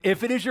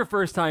If it is your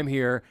first time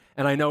here,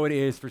 and I know it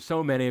is for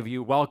so many of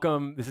you,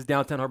 welcome. This is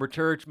Downtown Harbor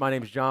Church. My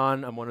name's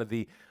John. I'm one of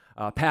the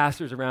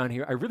pastors around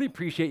here. I really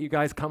appreciate you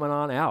guys coming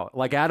on out.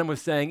 Like Adam was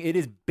saying, it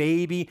is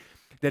baby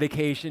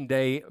dedication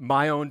day.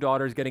 My own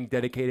daughter is getting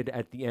dedicated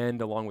at the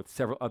end, along with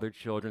several other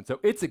children.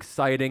 So it's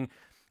exciting.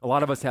 A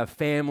lot of us have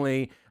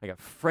family. I got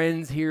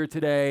friends here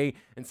today.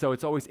 And so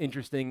it's always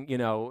interesting,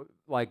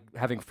 like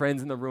having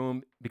friends in the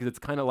room, because it's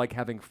kind of like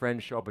having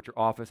friends show up at your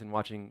office and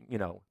watching,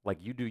 like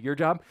you do your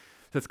job.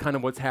 So that's kind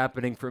of what's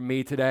happening for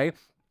me today.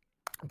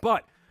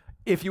 But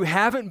if you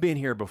haven't been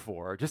here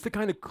before, just to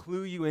kind of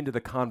clue you into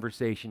the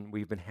conversation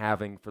we've been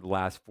having for the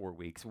last 4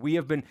 weeks, we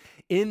have been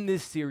in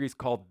this series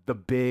called The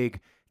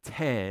Big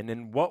Ten,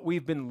 and what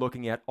we've been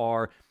looking at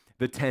are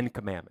the 10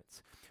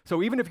 Commandments.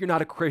 So even if you're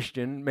not a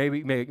Christian,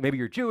 maybe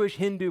you're Jewish,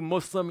 Hindu,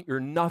 Muslim,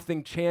 you're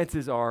nothing,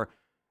 chances are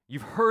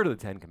you've heard of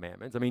the 10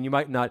 Commandments. I mean, you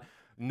might not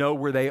know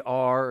where they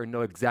are or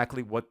know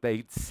exactly what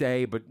they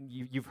say, but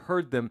you've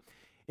heard them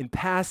in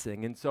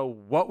passing. And so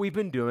what we've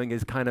been doing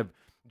is kind of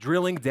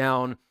drilling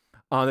down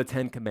on the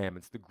 10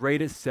 Commandments, the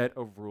greatest set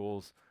of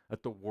rules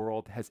that the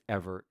world has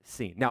ever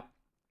seen. Now,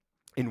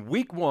 in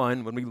week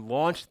 1, when we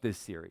launched this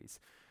series,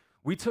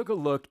 we took a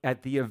look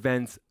at the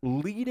events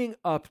leading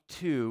up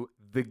to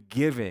the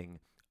giving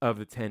of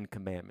the 10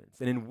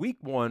 Commandments. And in week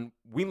 1,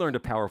 we learned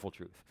a powerful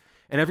truth.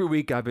 And every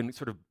week I've been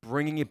sort of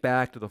bringing it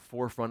back to the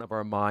forefront of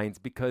our minds,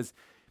 because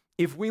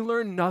if we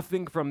learn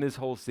nothing from this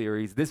whole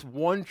series, this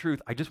one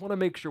truth, I just want to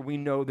make sure we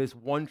know this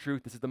one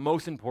truth. This is the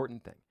most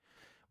important thing.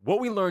 What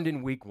we learned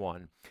in week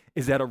 1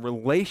 is that a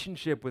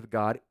relationship with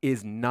God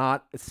is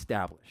not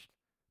established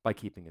by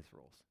keeping his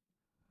rules.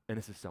 And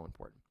this is so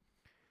important,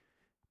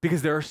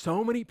 because there are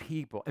so many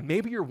people, and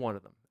maybe you're one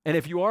of them. And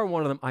if you are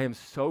one of them, I am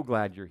so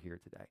glad you're here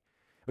today.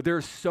 But there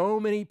are so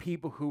many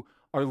people who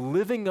are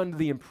living under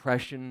the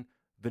impression,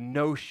 the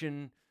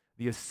notion,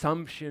 the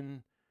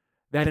assumption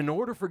that in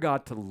order for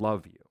God to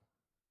love you,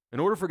 in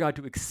order for God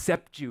to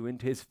accept you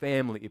into his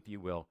family, if you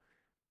will,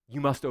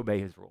 you must obey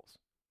his rules.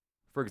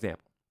 For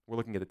example, we're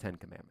looking at the 10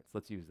 Commandments.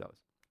 Let's use those.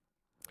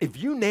 If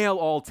you nail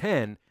all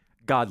 10,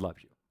 God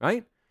loves you,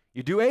 right?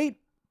 You do 8,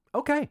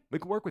 okay, we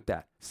can work with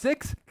that.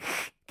 6,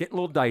 getting a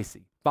little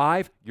dicey.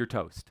 5, you're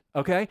toast,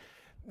 okay?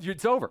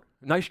 It's over.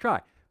 Nice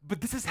try.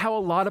 But this is how a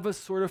lot of us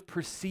sort of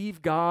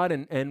perceive God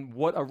and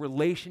what a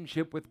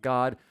relationship with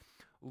God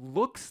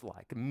looks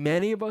like.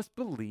 Many of us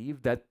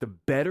believe that the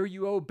better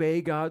you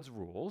obey God's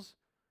rules,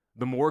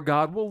 the more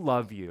God will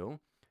love you,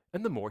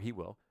 and the more he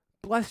will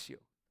bless you.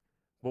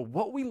 Well,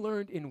 what we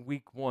learned in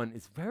week 1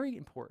 is very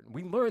important.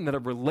 We learned that a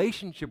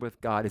relationship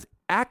with God is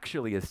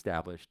actually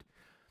established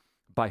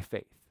by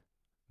faith,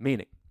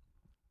 meaning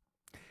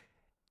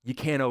you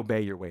can't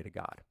obey your way to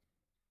God.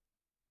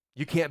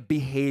 You can't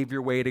behave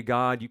your way to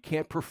God. You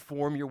can't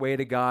perform your way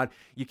to God.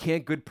 You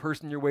can't good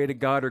person your way to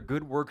God or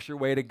good works your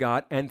way to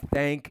God. And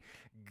thank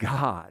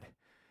God.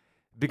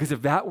 Because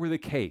if that were the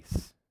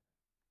case,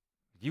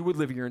 you would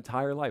live your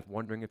entire life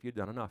wondering if you'd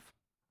done enough.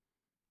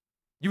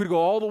 You would go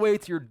all the way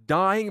to your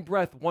dying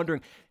breath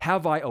wondering,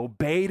 have I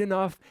obeyed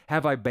enough?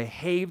 Have I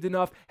behaved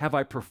enough? Have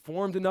I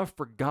performed enough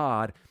for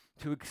God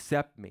to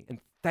accept me? And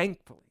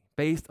thankfully,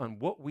 based on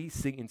what we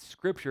see in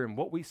Scripture and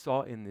what we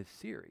saw in this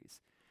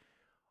series,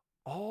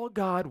 all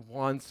God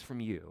wants from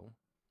you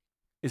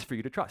is for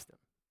you to trust him.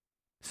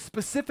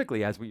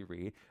 Specifically, as we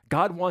read,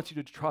 God wants you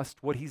to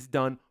trust what he's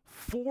done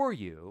for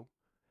you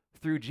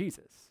through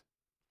Jesus.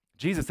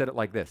 Jesus said it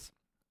like this.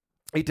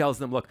 He tells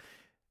them, look,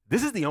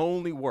 this is the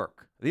only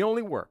work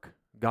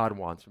God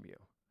wants from you.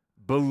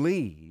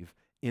 Believe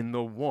in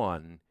the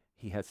one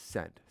he has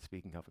sent,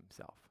 speaking of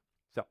himself.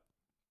 So,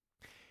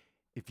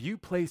 if you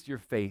place your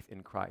faith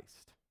in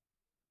Christ,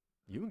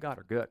 you and God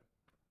are good.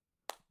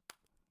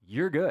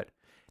 You're good.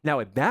 Now,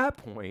 at that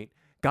point,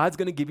 God's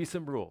going to give you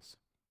some rules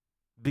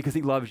because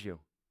he loves you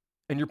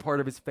and you're part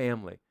of his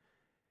family.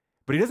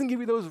 But he doesn't give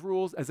you those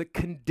rules as a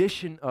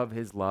condition of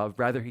his love.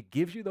 Rather, he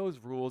gives you those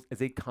rules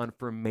as a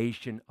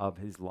confirmation of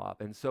his love.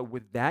 And so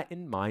with that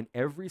in mind,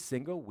 every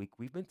single week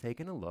we've been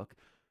taking a look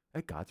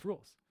at God's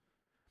rules.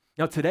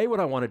 Now, today what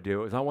I want to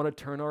do is I want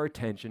to turn our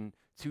attention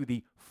to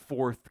the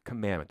 4th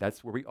commandment.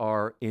 That's where we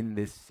are in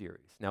this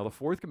series. Now, the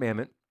 4th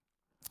commandment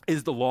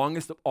is the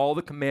longest of all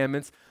the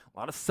commandments, a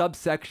lot of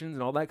subsections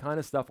and all that kind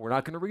of stuff. We're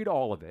not going to read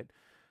all of it,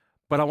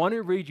 but I want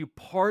to read you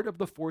part of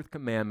the 4th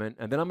commandment,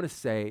 and then I'm going to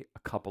say a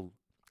couple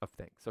of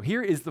things. So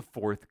here is the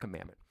 4th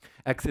commandment.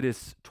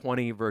 Exodus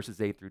 20, verses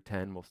 8 through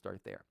 10. We'll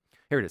start there.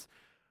 Here it is.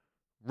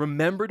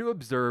 Remember to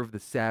observe the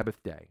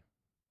Sabbath day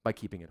by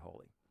keeping it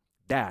holy.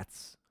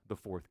 That's the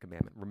 4th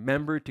commandment.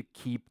 Remember to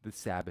keep the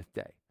Sabbath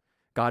day.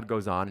 God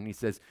goes on and he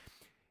says,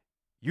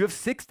 you have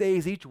 6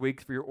 days each week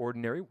for your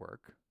ordinary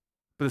work,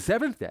 but the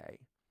 7th day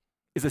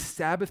is a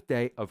Sabbath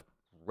day of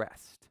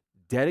rest,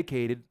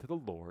 dedicated to the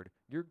Lord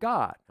your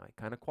God. Now, he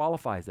kind of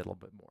qualifies it a little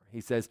bit more.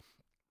 He says,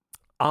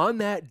 on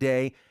that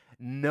day,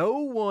 no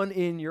one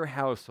in your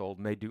household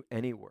may do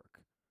any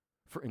work,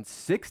 for in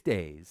 6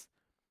 days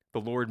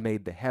the Lord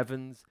made the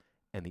heavens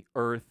and the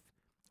earth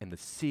and the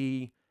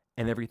sea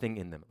and everything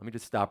in them. Let me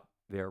just stop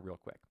there real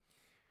quick.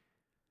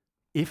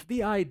 If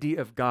the idea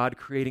of God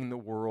creating the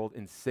world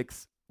in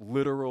 6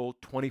 literal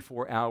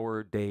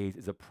 24-hour days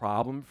is a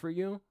problem for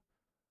you,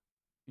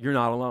 you're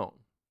not alone.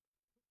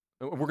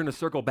 We're going to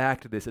circle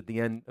back to this at the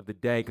end of the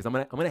day because I'm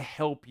going to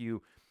help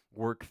you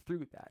work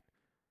through that.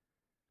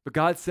 But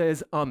God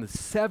says on the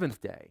 7th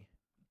day,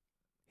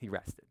 he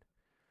rested.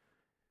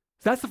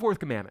 So that's the 4th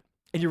commandment.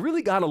 And you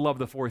really got to love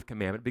the 4th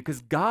commandment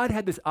because God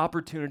had this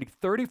opportunity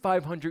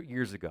 3,500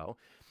 years ago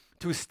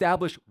to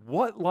establish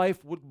what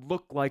life would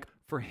look like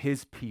for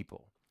his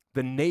people,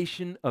 the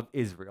nation of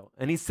Israel.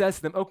 And he says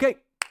to them, okay,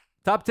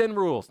 top 10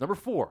 rules. Number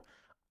 4,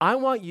 I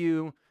want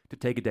you to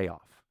take a day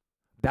off.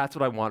 That's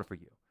what I want for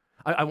you.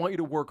 I want you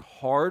to work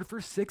hard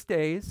for 6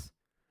 days,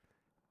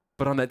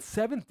 but on that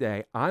 7th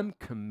day, I'm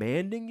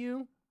commanding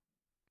you,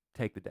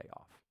 take the day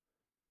off.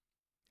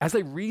 As I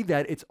read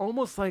that, it's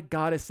almost like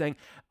God is saying,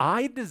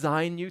 I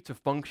design you to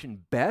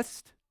function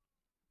best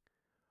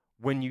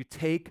when you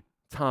take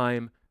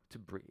time to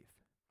breathe.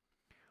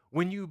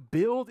 When you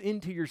build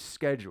into your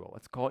schedule,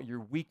 let's call it your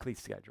weekly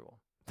schedule,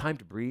 time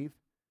to breathe,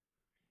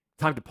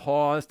 time to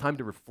pause, time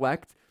to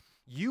reflect,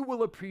 you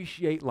will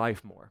appreciate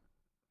life more.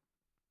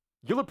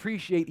 You'll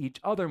appreciate each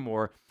other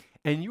more,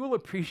 and you will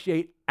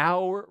appreciate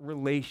our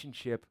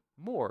relationship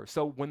more.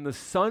 So when the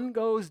sun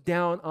goes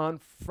down on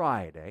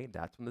Friday,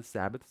 that's when the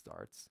Sabbath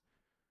starts,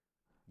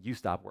 you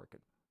stop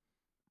working.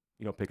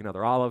 You don't pick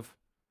another olive.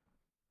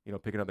 You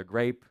don't pick another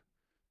grape.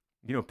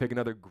 You don't pick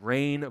another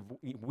grain of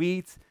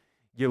wheat.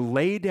 You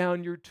lay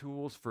down your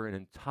tools for an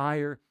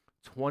entire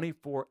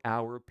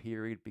 24-hour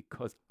period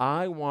because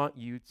I want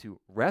you to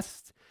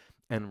rest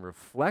and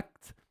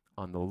reflect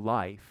on the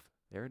life,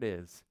 there it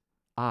is,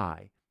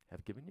 I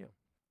have given you.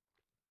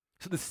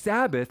 So the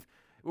Sabbath,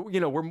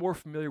 we're more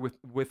familiar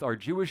with our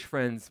Jewish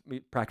friends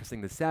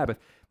practicing the Sabbath.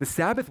 The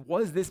Sabbath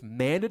was this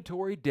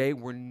mandatory day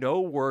where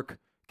no work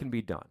can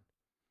be done.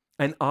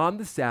 And on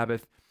the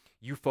Sabbath,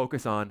 you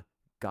focus on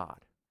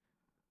God.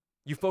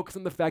 You focus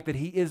on the fact that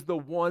he is the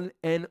one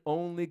and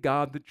only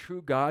God, the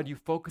true God. You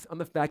focus on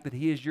the fact that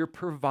he is your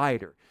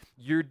provider,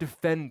 your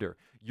defender,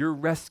 your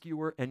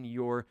rescuer, and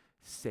your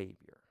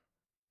savior.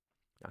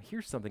 Now,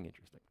 here's something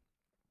interesting.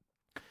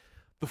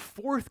 The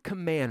 4th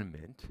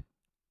commandment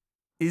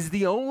is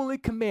the only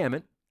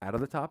commandment out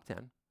of the top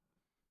 10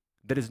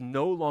 that is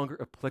no longer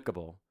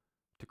applicable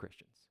to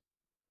Christians.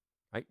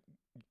 Right?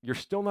 You're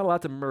still not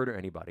allowed to murder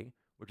anybody,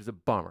 which is a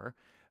bummer.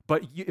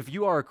 But if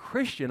you are a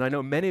Christian, I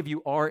know many of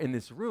you are in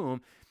this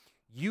room,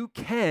 you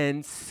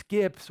can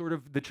skip sort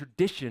of the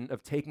tradition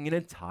of taking an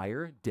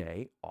entire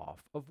day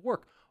off of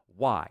work.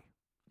 Why?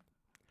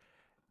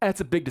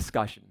 That's a big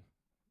discussion.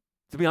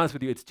 To be honest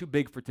with you, it's too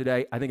big for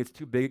today. I think it's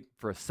too big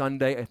for a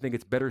Sunday. I think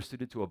it's better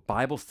suited to a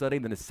Bible study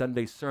than a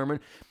Sunday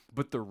sermon.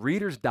 But the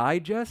Reader's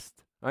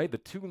Digest, right, the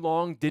too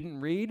long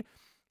didn't read,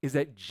 is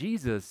that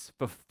Jesus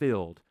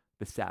fulfilled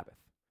the Sabbath.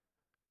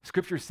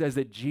 Scripture says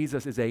that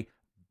Jesus is a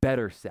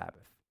better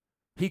Sabbath.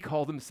 He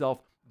called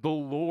himself the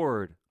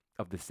Lord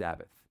of the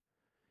Sabbath.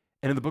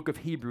 And in the book of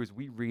Hebrews,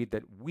 we read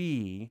that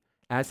we,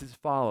 as his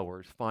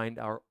followers, find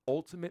our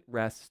ultimate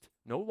rest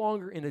no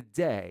longer in a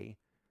day,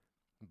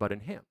 but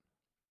in him.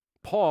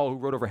 Paul, who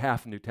wrote over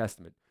half the New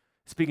Testament,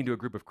 speaking to a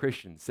group of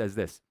Christians, says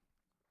this,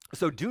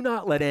 "So do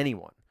not let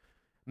anyone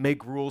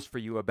make rules for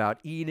you about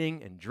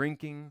eating and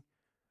drinking,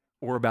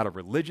 or about a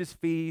religious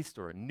feast,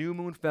 or a new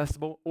moon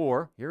festival,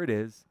 or, here it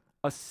is,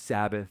 a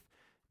Sabbath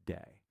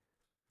day."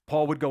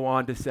 Paul would go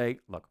on to say,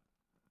 look,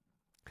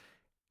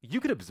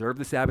 you can observe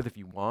the Sabbath if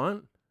you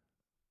want,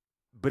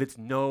 but it's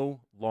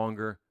no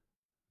longer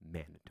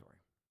mandatory.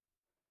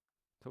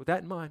 So with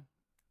that in mind,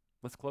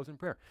 let's close in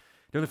prayer.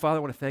 Dear Father,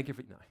 I want to thank you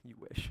for, no, you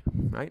wish,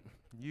 right?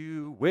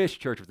 You wish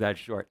church was that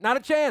short. Not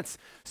a chance.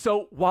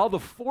 So while the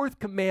 4th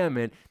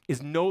commandment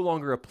is no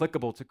longer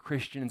applicable to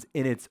Christians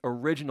in its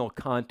original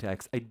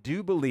context, I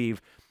do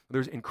believe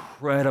there's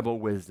incredible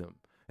wisdom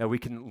that we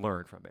can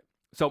learn from it.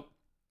 So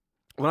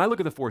when I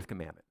look at the 4th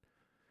commandment,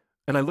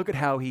 and I look at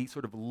how he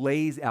sort of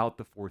lays out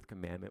the 4th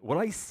commandment, what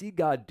I see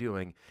God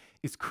doing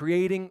is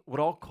creating what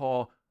I'll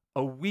call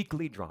a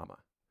weekly drama.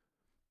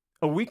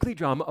 A weekly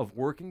drama of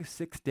working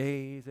 6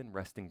 days and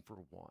resting for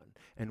 1,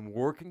 and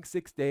working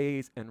 6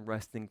 days and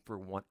resting for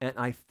 1. And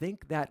I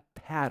think that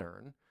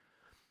pattern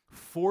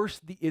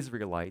forced the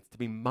Israelites to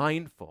be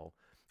mindful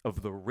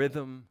of the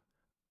rhythm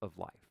of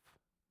life.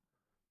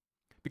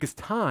 Because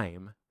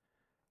time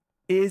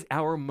is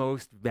our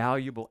most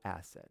valuable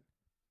asset.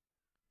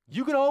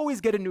 You can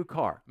always get a new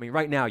car. I mean,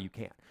 right now you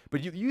can't.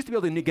 But you used to be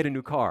able to get a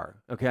new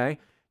car, okay?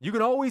 You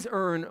can always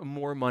earn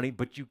more money,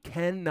 but you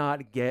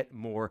cannot get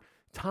more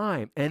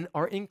time. And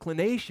our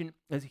inclination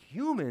as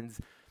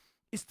humans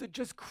is to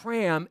just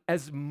cram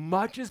as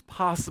much as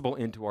possible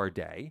into our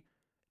day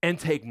and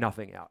take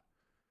nothing out.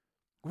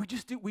 We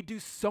do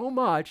so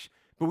much,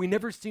 but we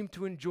never seem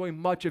to enjoy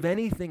much of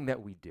anything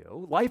that we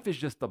do. Life is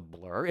just a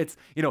blur. It's,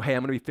 hey, I'm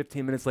going to be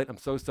 15 minutes late. I'm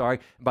so sorry.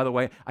 And by the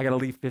way, I got to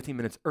leave 15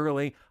 minutes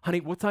early.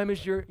 Honey, what time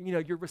is your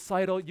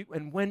recital?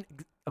 And when,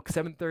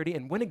 7:30.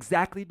 And when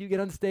exactly do you get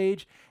on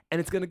stage?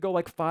 And it's going to go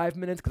like 5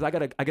 minutes because I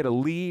got to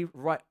leave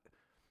right.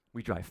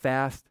 We drive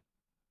fast.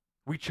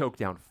 We choke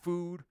down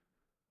food.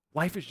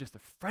 Life is just a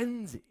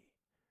frenzy.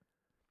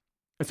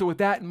 And so with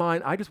that in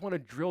mind, I just want to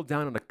drill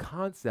down on a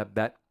concept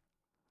that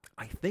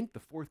I think the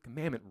fourth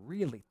commandment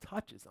really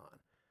touches on.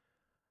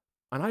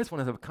 And I just want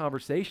to have a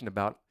conversation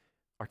about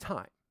our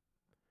time.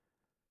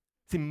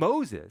 See,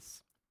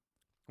 Moses,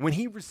 when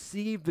he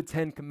received the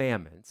 10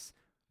 commandments,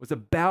 was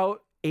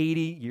about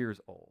 80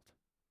 years old.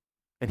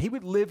 And he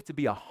would live to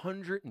be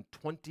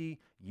 120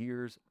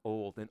 years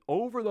old. And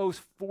over those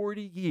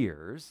 40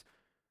 years,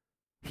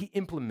 he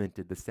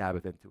implemented the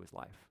Sabbath into his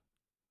life.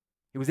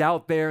 He was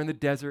out there in the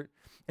desert,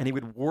 and he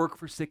would work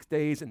for 6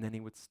 days, and then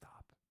he would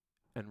stop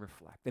and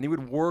reflect. And he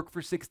would work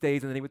for 6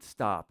 days, and then he would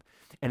stop,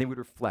 and he would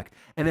reflect.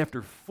 And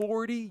after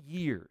 40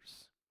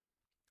 years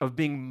of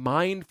being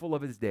mindful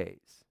of his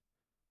days,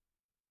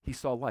 he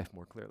saw life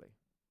more clearly.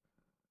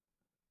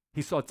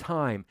 He saw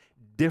time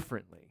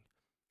differently.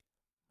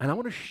 And I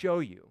want to show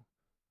you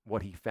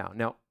what he found.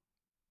 Now,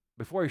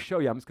 before I show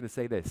you, I'm just going to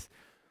say this.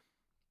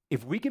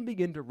 If we can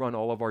begin to run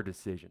all of our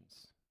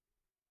decisions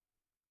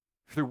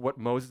through what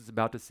Moses is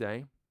about to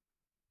say,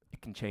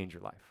 it can change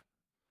your life.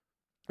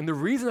 And the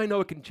reason I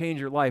know it can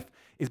change your life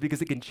is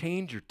because it can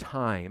change your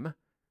time,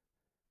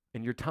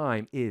 and your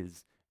time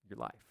is your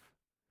life.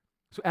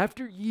 So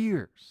after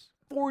years,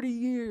 40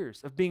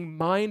 years of being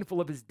mindful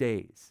of his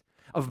days,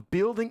 of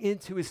building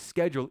into his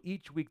schedule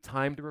each week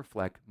time to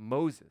reflect,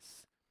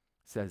 Moses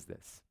says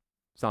this,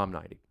 Psalm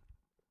 90,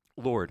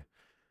 Lord,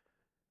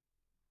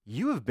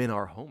 you have been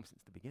our home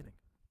since the beginning.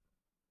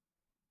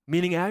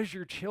 Meaning as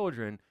your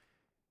children,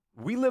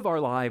 we live our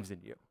lives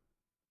in you.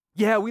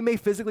 Yeah, we may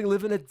physically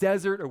live in a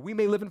desert, or we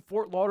may live in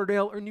Fort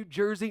Lauderdale or New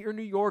Jersey or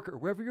New York or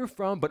wherever you're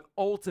from, but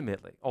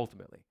ultimately,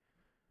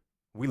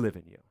 we live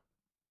in you.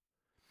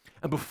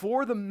 And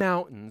before the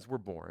mountains were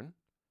born,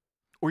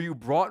 or you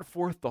brought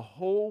forth the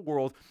whole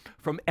world,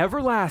 from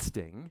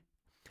everlasting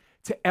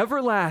to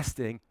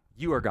everlasting,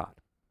 you are God.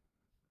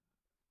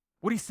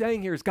 What he's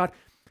saying here is, God,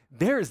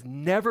 there has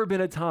never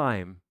been a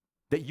time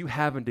that you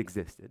haven't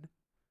existed.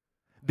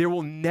 There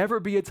will never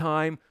be a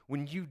time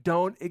when you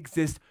don't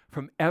exist,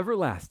 from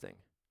everlasting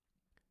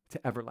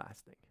to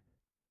everlasting.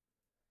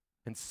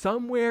 And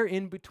somewhere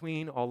in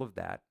between all of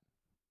that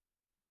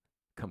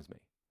comes me.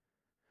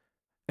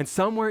 And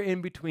somewhere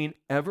in between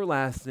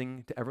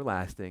everlasting to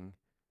everlasting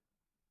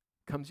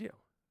comes you.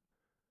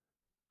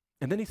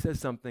 And then he says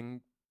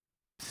something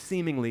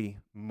seemingly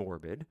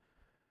morbid.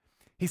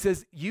 He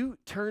says, you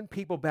turn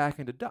people back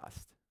into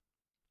dust,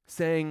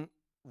 saying,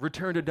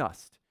 return to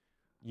dust,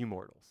 you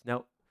mortals.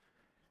 Now,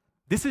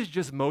 this is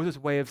just Moses'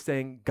 way of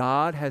saying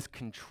God has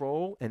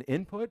control and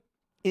input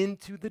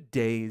into the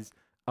days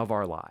of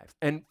our lives.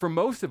 And for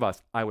most of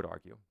us, I would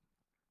argue,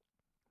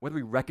 whether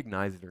we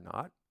recognize it or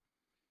not,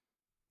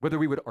 whether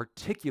we would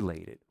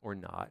articulate it or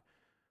not,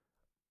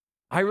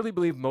 I really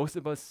believe most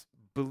of us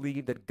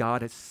believe that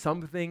God has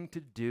something to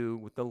do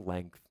with the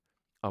length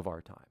of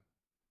our time.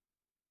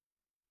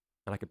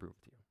 And I can prove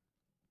it to you.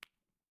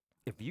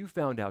 If you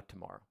found out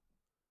tomorrow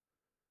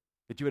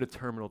that you had a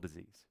terminal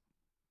disease,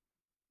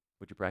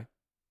 would you pray?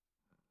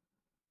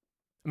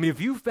 I mean,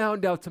 if you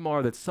found out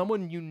tomorrow that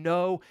someone you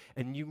know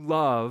and you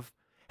love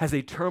has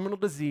a terminal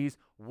disease,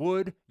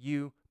 would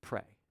you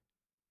pray?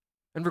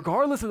 And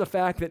regardless of the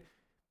fact that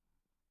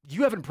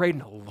you haven't prayed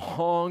in a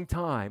long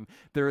time,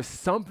 there is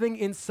something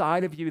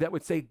inside of you that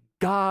would say,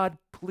 God,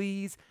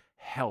 please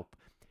help.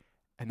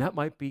 And that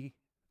might be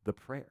the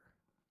prayer.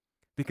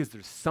 Because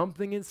there's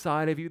something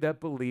inside of you that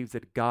believes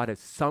that God has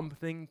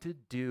something to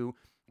do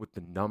with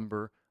the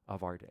number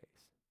of our days.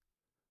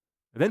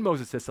 And then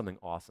Moses says something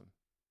awesome.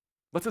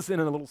 Lets us in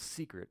on a little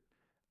secret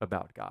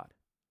about God.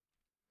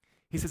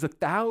 He says,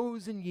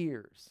 1,000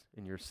 years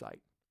in your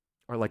sight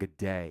are like a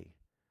day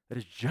that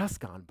has just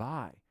gone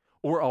by.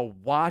 Or a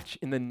watch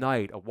in the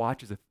night. A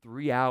watch is a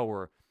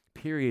 3-hour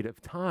period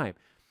of time.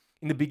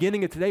 In the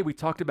beginning of today, we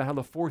talked about how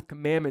the fourth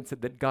commandment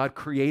said that God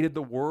created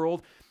the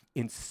world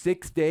in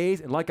 6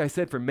 days. And like I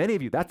said, for many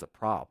of you, that's a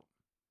problem.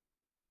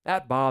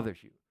 That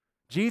bothers you.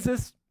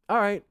 Jesus, all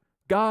right.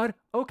 God,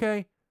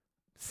 okay.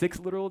 6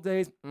 literal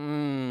days?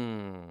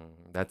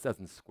 That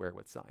doesn't square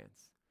with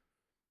science.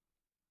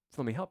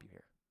 So let me help you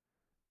here.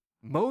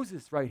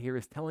 Moses right here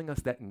is telling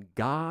us that in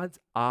God's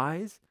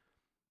eyes,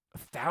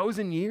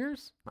 1,000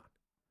 years? It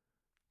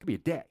could be a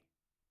day.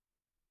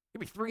 It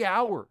could be 3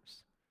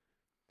 hours.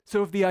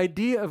 So if the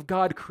idea of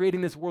God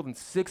creating this world in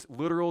 6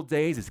 literal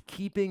days is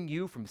keeping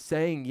you from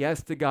saying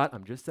yes to God,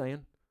 I'm just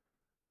saying,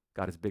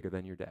 God is bigger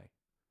than your day.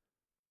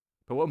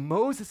 But what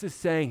Moses is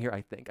saying here,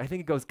 I think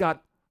it goes, God,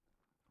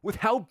 with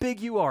how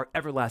big you are,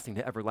 everlasting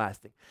to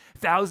everlasting,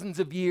 thousands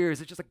of years,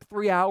 it's just like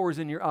 3 hours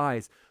in your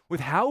eyes. With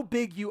how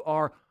big you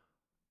are,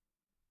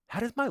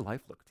 how does my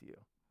life look to you?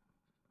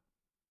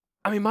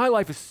 I mean, my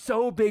life is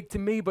so big to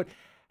me, but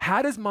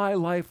how does my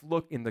life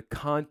look in the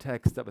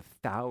context of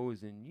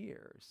 1,000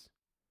 years?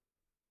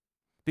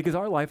 Because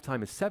our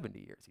lifetime is 70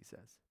 years, he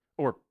says.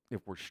 Or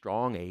if we're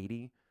strong,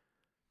 80.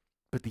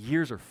 But the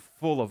years are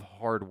full of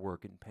hard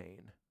work and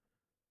pain.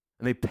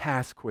 And they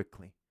pass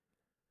quickly.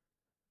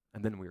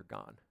 And then we are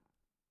gone.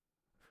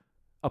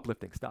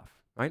 uplifting stuff,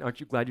 right? Aren't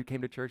you glad you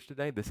came to church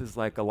today? This is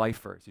like a life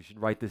verse. You should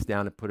write this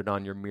down and put it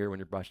on your mirror when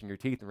you're brushing your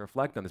teeth and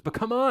reflect on this. But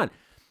come on,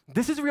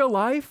 this is real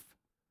life.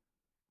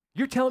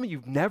 You're telling me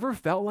you've never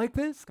felt like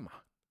this? Come on.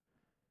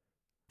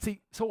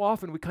 See, so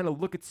often we kind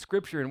of look at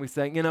Scripture and we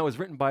say, it was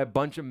written by a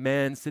bunch of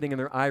men sitting in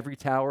their ivory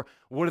tower.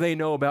 What do they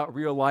know about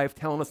real life?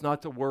 Telling us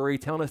not to worry,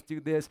 telling us to do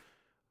this.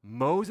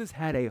 Moses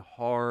had a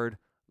hard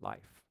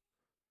life.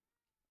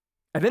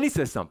 And then he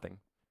says something,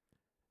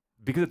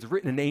 because it's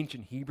written in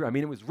ancient Hebrew.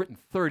 It was written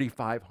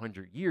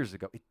 3,500 years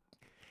ago. It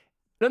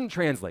doesn't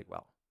translate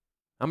well.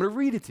 I'm going to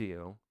read it to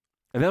you,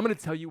 and then I'm going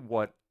to tell you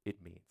what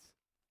it means.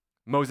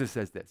 Moses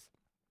says this: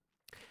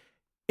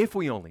 if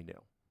we only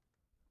knew.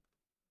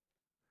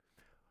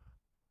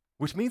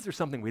 Which means there's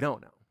something we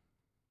don't know.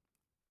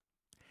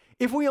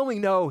 If we only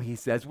know, he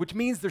says, which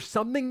means there's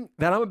something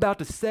that I'm about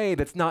to say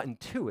that's not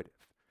intuitive.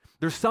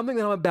 There's something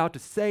that I'm about to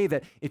say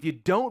that if you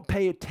don't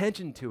pay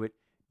attention to it,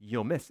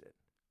 you'll miss it.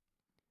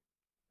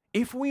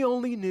 If we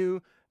only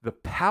knew the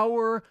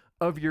power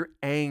of your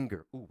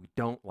anger. Ooh, we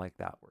don't like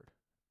that word.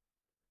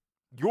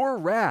 Your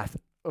wrath,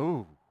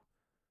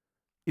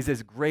 is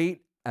as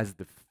great as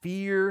the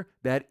fear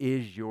that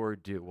is your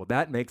due. Well,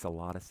 that makes a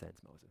lot of sense,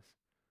 Moses.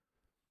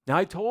 Now,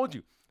 I told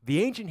you,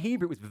 the ancient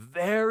Hebrew was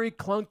very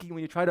clunky when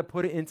you try to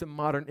put it into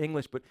modern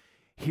English, but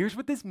here's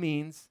what this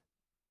means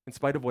in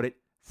spite of what it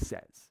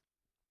says.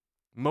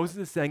 Moses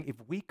is saying if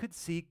we could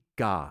see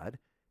God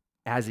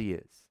as he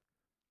is,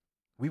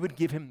 we would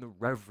give him the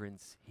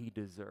reverence he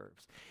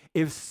deserves.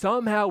 If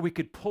somehow we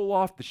could pull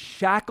off the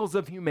shackles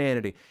of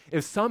humanity,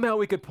 if somehow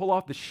we could pull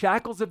off the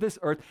shackles of this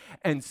earth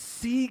and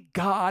see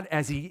God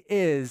as he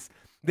is,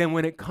 then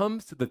when it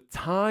comes to the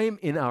time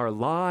in our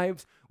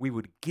lives, we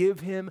would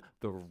give him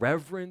the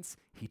reverence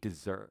he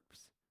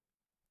deserves.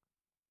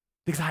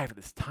 Because I have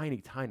this tiny,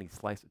 tiny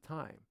slice of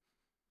time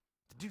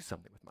to do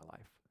something with my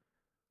life.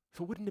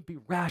 So wouldn't it be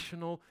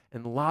rational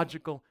and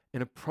logical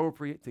and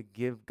appropriate to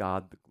give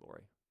God the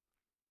glory?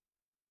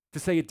 To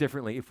say it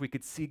differently, if we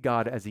could see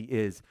God as he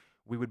is,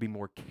 we would be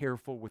more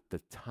careful with the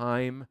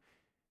time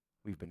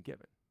we've been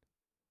given.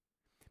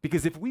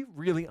 Because if we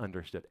really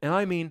understood, and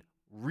I mean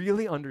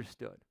really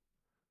understood,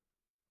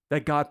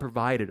 that God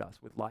provided us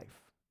with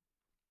life,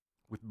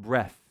 with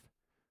breath,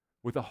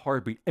 with a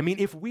heartbeat.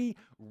 If we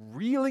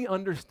really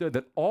understood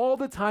that all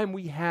the time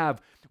we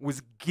have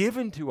was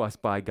given to us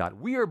by God,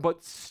 we are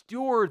but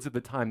stewards of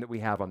the time that we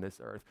have on this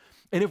earth.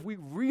 And if we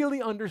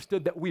really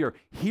understood that we are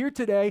here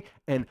today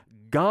and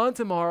gone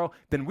tomorrow,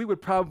 then we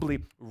would probably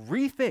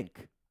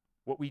rethink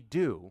what we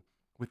do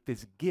with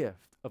this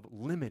gift of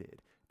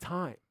limited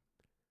time.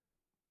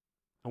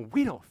 And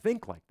we don't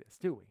think like this,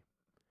 do we?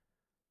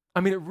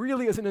 It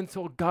really isn't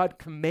until God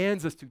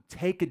commands us to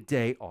take a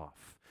day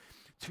off,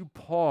 to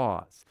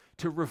pause,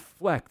 to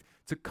reflect,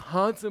 to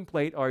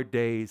contemplate our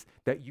days,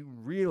 that you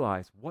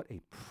realize what a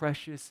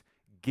precious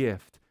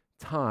gift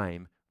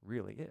time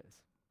really is.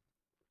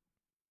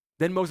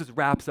 Then Moses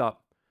wraps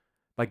up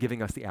by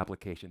giving us the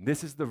application.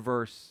 This is the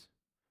verse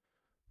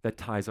that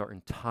ties our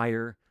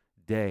entire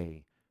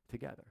day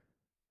together.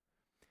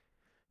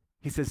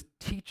 He says,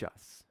 teach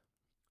us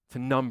to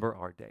number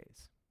our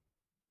days.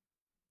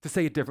 To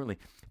say it differently,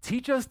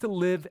 teach us to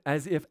live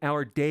as if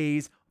our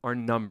days are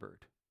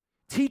numbered.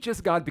 Teach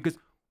us, God, because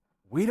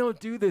we don't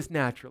do this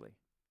naturally.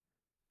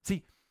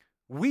 See,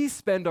 we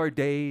spend our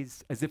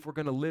days as if we're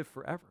going to live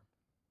forever.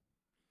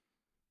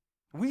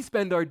 We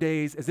spend our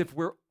days as if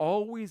we're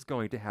always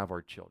going to have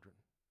our children.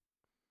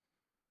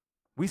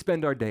 We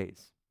spend our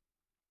days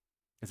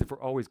as if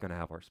we're always going to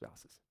have our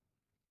spouses.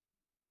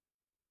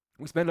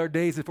 We spend our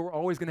days as if we're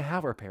always going to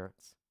have our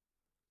parents.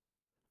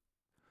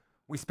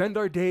 We spend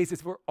our days as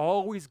if we're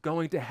always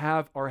going to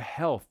have our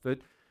health.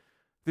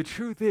 The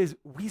truth is,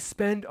 we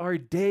spend our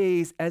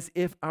days as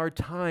if our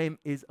time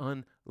is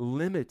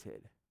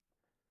unlimited.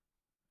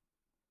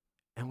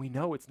 And we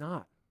know it's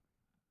not.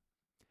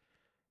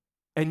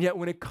 And yet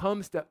when it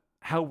comes to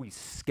how we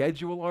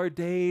schedule our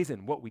days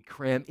and what we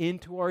cram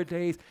into our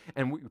days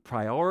and what we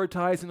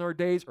prioritize in our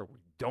days or we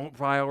don't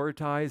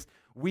prioritize,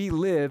 we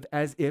live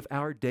as if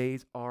our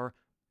days are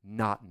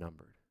not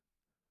numbered.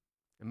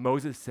 And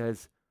Moses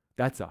says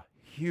that's a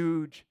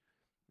huge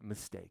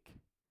mistake.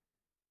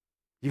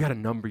 You got to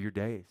number your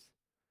days.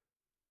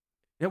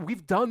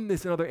 We've done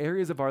this in other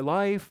areas of our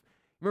life.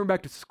 Remember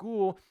back to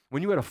school,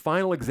 when you had a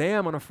final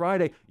exam on a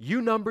Friday,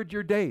 you numbered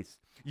your days.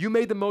 You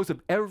made the most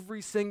of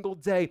every single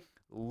day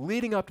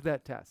leading up to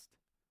that test.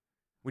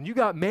 When you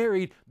got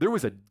married, there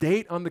was a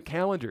date on the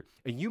calendar,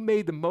 and you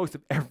made the most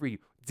of every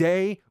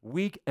day,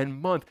 week,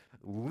 and month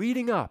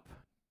leading up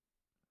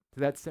to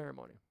that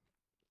ceremony.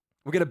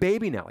 We get a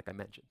baby now, like I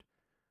mentioned.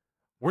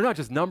 We're not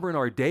just numbering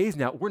our days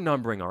now, we're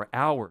numbering our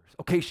hours.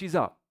 Okay, she's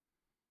up.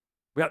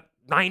 We got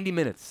 90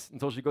 minutes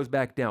until she goes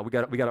back down. We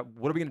got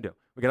what are we going to do?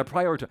 We got to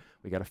prioritize.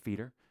 We got to feed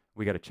her.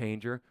 We got to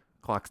change her.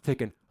 Clock's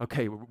ticking.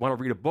 Okay, we want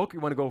to read a book or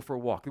you want to go for a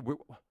walk?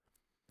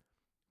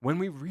 When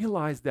we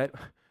realize that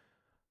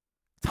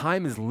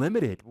time is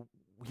limited,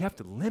 we have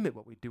to limit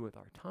what we do with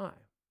our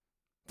time.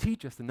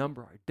 Teach us to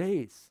number our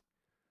days.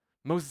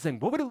 Moses is saying,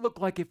 what would it look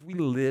like if we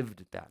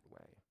lived that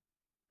way?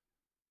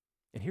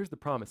 And here's the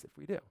promise if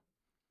we do.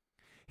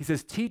 He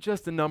says, teach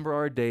us to number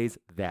our days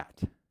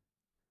that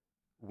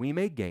we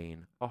may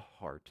gain a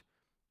heart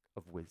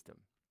of wisdom.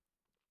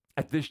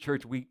 At this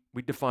church, we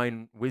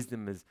define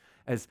wisdom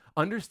as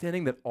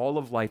understanding that all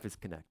of life is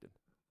connected.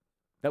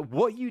 That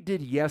what you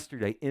did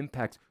yesterday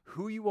impacts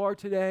who you are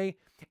today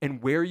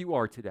and where you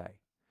are today.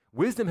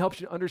 Wisdom helps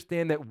you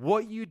understand that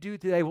what you do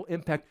today will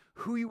impact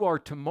who you are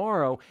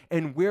tomorrow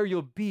and where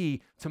you'll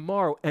be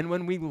tomorrow. And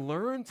when we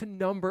learn to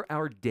number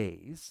our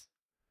days,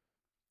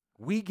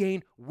 we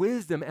gain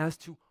wisdom as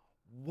to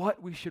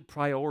what we should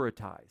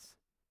prioritize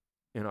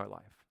in our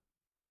life.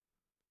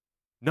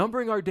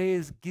 Numbering our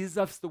days gives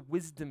us the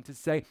wisdom to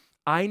say,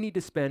 I need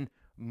to spend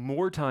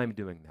more time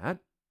doing that.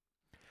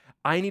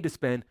 I need to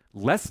spend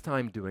less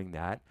time doing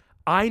that.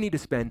 I need to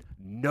spend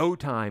no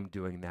time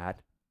doing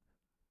that.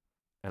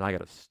 And I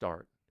got to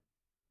start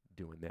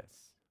doing this.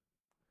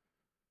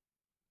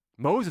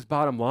 Moses'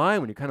 bottom line,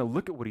 when you kind of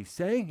look at what he's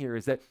saying here,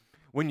 is that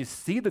when you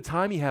see the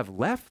time you have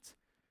left,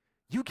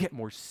 you get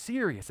more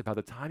serious about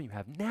the time you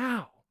have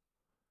now.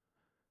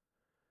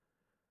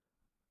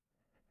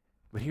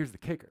 But here's the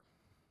kicker.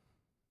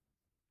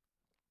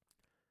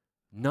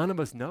 None of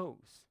us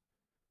knows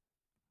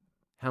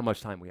how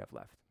much time we have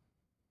left.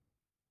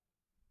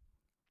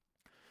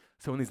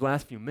 So in these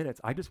last few minutes,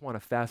 I just want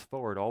to fast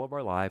forward all of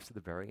our lives to the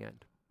very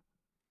end.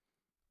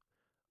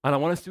 And I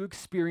want us to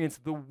experience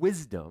the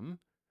wisdom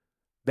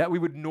that we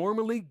would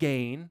normally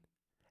gain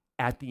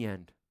at the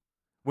end,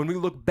 when we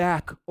look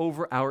back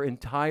over our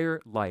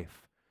entire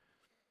life.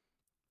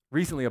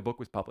 Recently, a book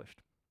was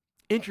published.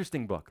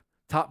 Interesting book,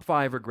 Top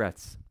 5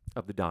 Regrets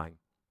of the Dying.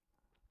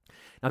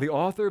 Now, the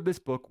author of this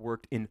book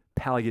worked in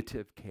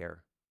palliative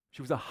care.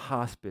 She was a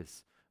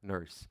hospice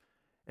nurse.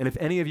 And if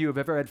any of you have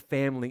ever had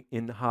family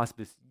in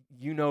hospice,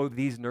 you know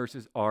these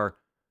nurses are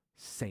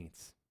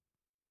saints.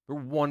 They're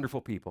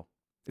wonderful people.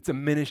 It's a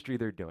ministry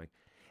they're doing.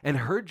 And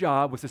her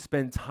job was to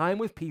spend time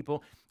with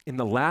people in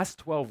the last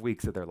 12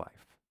 weeks of their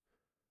life.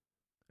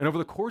 And over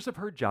the course of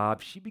her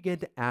job, she began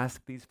to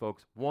ask these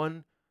folks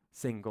one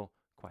single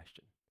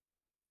question.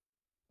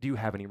 Do you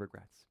have any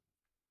regrets?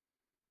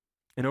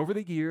 And over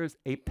the years,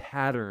 a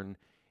pattern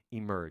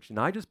emerged. And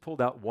I just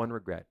pulled out one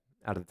regret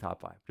out of the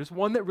top 5. Just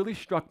one that really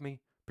struck me,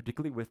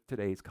 particularly with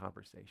today's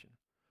conversation.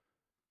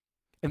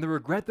 And the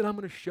regret that I'm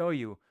going to show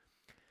you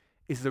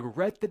is the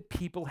regret that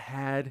people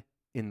had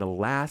in the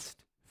last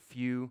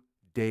few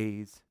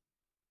days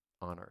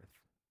on earth.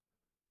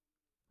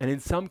 And in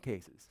some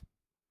cases,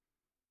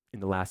 in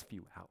the last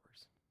few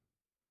hours.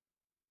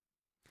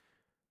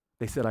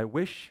 They said, I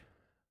wish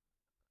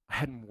I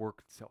hadn't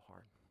worked so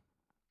hard.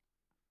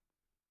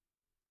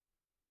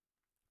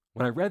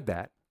 When I read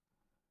that,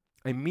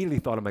 I immediately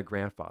thought of my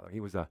grandfather.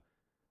 He was a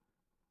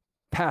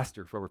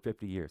pastor for over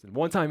 50 years. And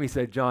one time he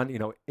said, John,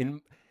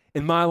 in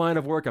my line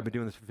of work, I've been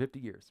doing this for 50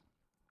 years.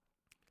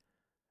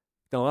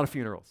 Done a lot of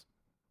funerals.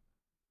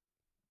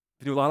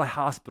 Been doing a lot of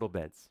hospital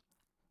beds.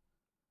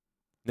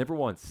 Never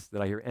once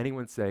did I hear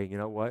anyone say, you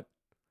know what?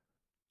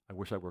 I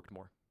wish I worked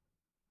more.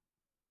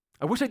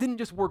 I wish I didn't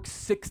just work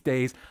 6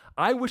 days.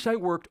 I wish I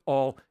worked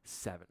all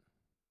 7.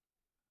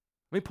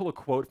 Let me pull a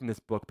quote from this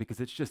book because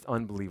it's just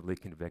unbelievably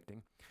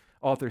convicting.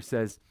 Author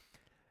says,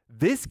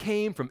 this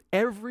came from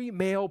every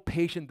male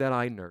patient that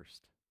I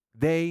nursed.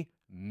 They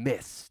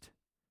missed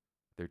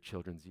their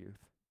children's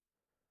youth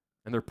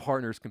and their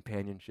partner's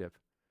companionship.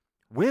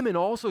 Women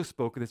also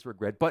spoke of this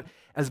regret, but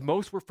as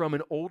most were from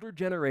an older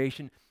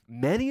generation,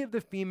 many of the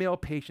female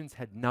patients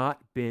had not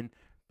been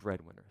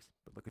breadwinners.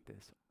 But look at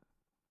this.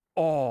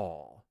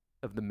 All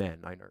of the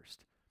men I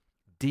nursed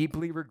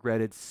deeply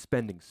regretted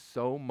spending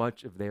so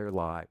much of their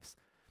lives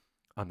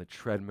on the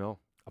treadmill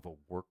of a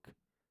work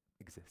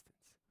existence.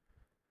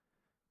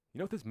 You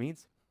know what this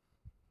means?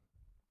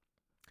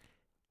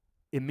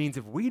 It means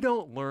if we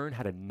don't learn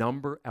how to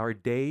number our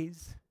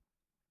days,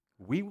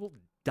 we will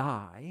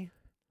die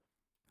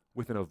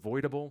with an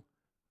avoidable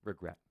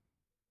regret.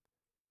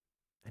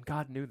 And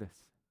God knew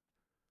this.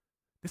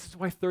 This is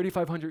why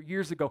 3,500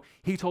 years ago,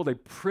 he told a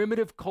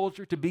primitive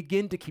culture to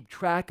begin to keep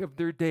track of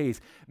their days.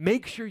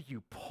 Make sure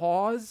you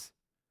pause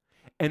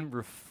and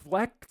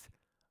reflect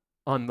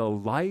on the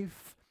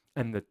life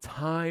and the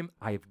time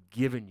I have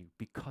given you,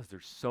 because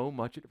there's so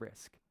much at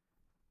risk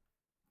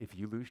if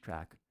you lose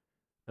track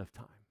of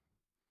time.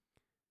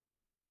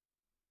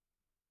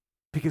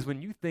 Because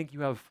when you think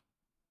you have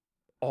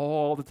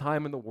all the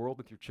time in the world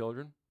with your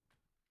children,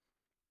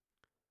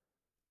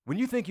 when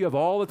you think you have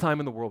all the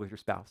time in the world with your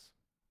spouse,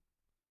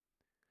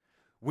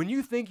 when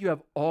you think you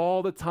have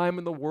all the time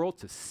in the world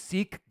to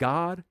seek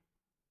God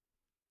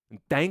and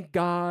thank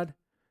God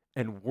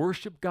and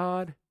worship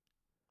God,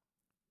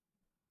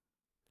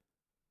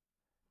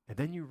 and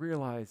then you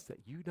realize that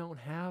you don't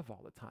have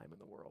all the time in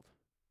the world,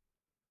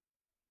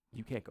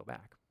 you can't go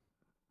back.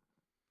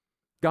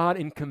 God,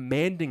 in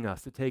commanding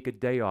us to take a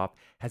day off,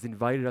 has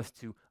invited us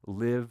to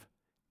live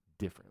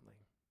differently.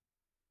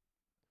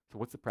 So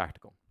what's the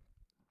practical?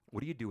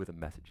 What do you do with a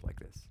message like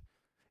this?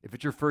 If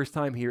it's your first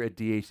time here at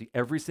DHC,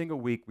 every single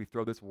week we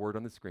throw this word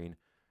on the screen.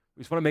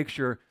 We just want to make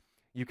sure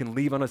you can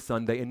leave on a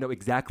Sunday and know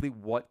exactly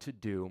what to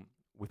do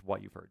with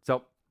what you've heard.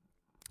 So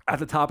at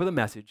the top of the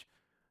message,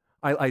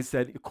 I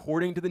said,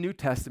 according to the New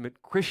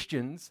Testament,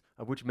 Christians,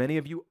 of which many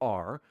of you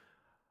are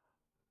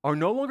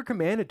no longer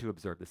commanded to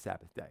observe the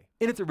Sabbath day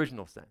in its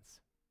original sense.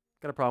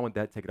 Got a problem with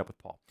that? Take it up with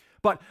Paul.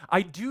 But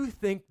I do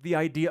think the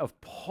idea of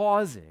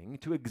pausing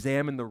to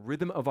examine the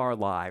rhythm of our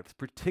lives,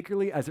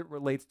 particularly as it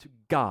relates to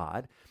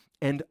God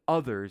and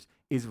others,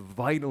 is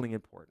vitally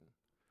important.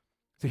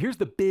 So here's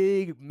the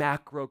big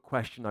macro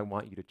question I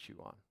want you to chew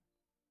on.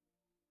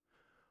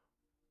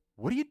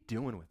 What are you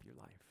doing with your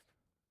life?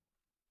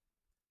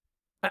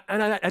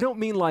 And I don't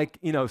mean like,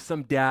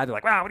 some dad, they're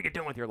like, wow, what are you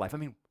doing with your life? I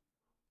mean,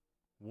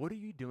 what are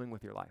you doing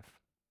with your life?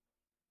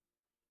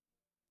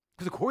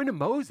 Because according to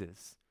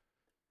Moses,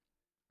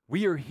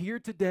 we are here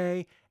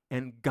today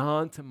and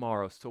gone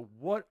tomorrow. So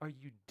what are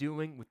you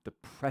doing with the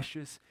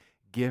precious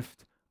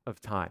gift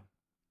of time?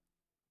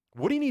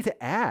 What do you need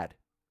to add?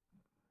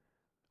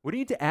 What do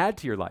you need to add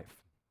to your life?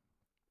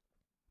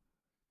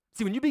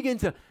 See, when you begin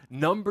to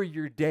number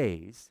your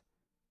days,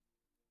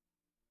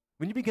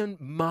 when you become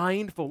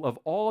mindful of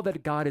all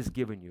that God has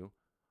given you,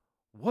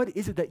 what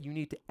is it that you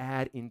need to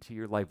add into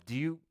your life? Do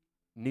you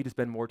need to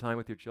spend more time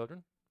with your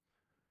children?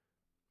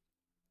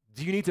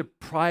 Do you need to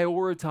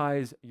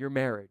prioritize your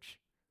marriage?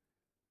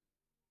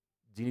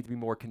 Do you need to be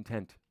more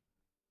content?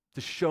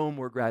 To show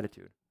more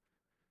gratitude?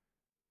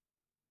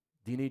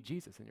 Do you need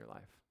Jesus in your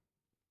life?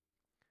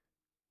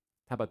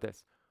 How about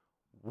this?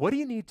 What do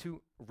you need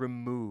to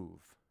remove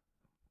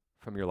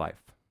from your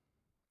life?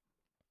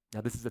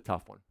 Now, this is a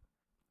tough one.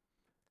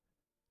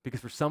 Because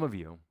for some of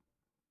you,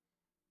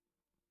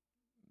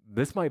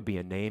 this might be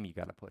a name you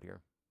got to put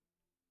here.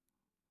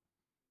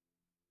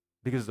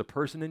 Because there's a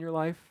person in your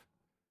life,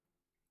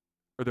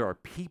 or there are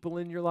people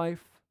in your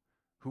life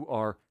who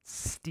are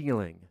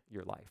stealing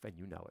your life, and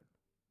you know it.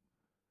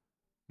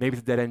 Maybe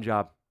it's a dead-end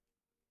job.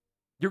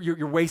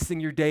 You're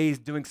wasting your days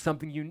doing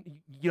something you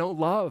don't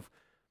love.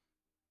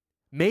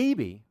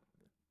 Maybe,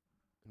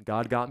 and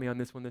God got me on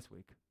this one this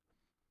week,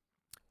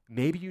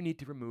 maybe you need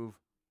to remove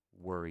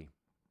worry.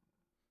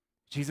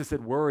 Jesus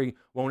said worry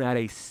won't add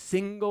a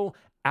single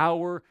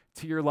hour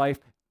to your life.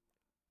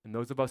 And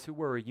those of us who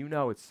worry,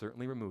 it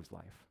certainly removes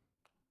life.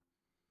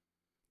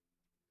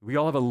 We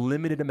all have a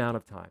limited amount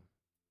of time.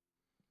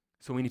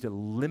 So we need to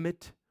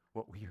limit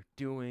what we are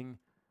doing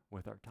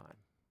with our time.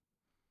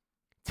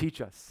 Teach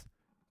us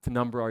to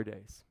number our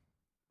days,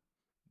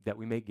 that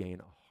we may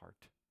gain a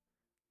heart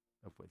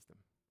of wisdom.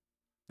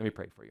 Let me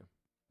pray for you.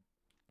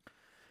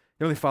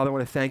 Heavenly Father, I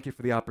want to thank you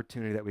for the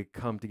opportunity that we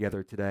come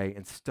together today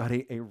and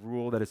study a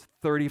rule that is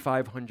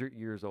 3,500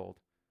 years old.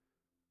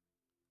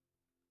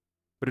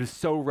 But it is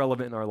so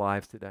relevant in our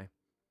lives today.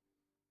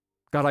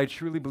 God, I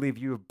truly believe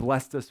you have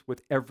blessed us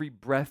with every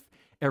breath,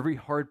 every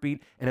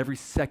heartbeat, and every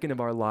second of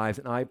our lives.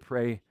 And I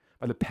pray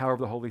by the power of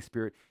the Holy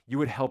Spirit, you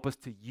would help us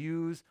to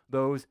use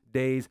those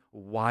days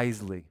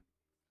wisely,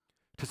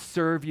 to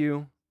serve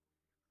you,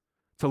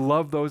 to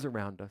love those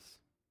around us.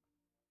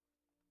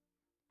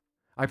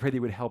 I pray that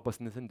you would help us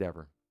in this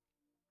endeavor.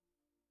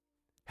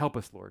 Help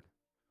us, Lord,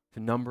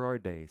 to number our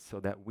days so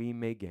that we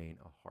may gain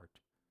a heart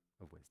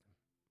of wisdom.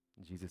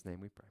 In Jesus' name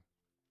we pray.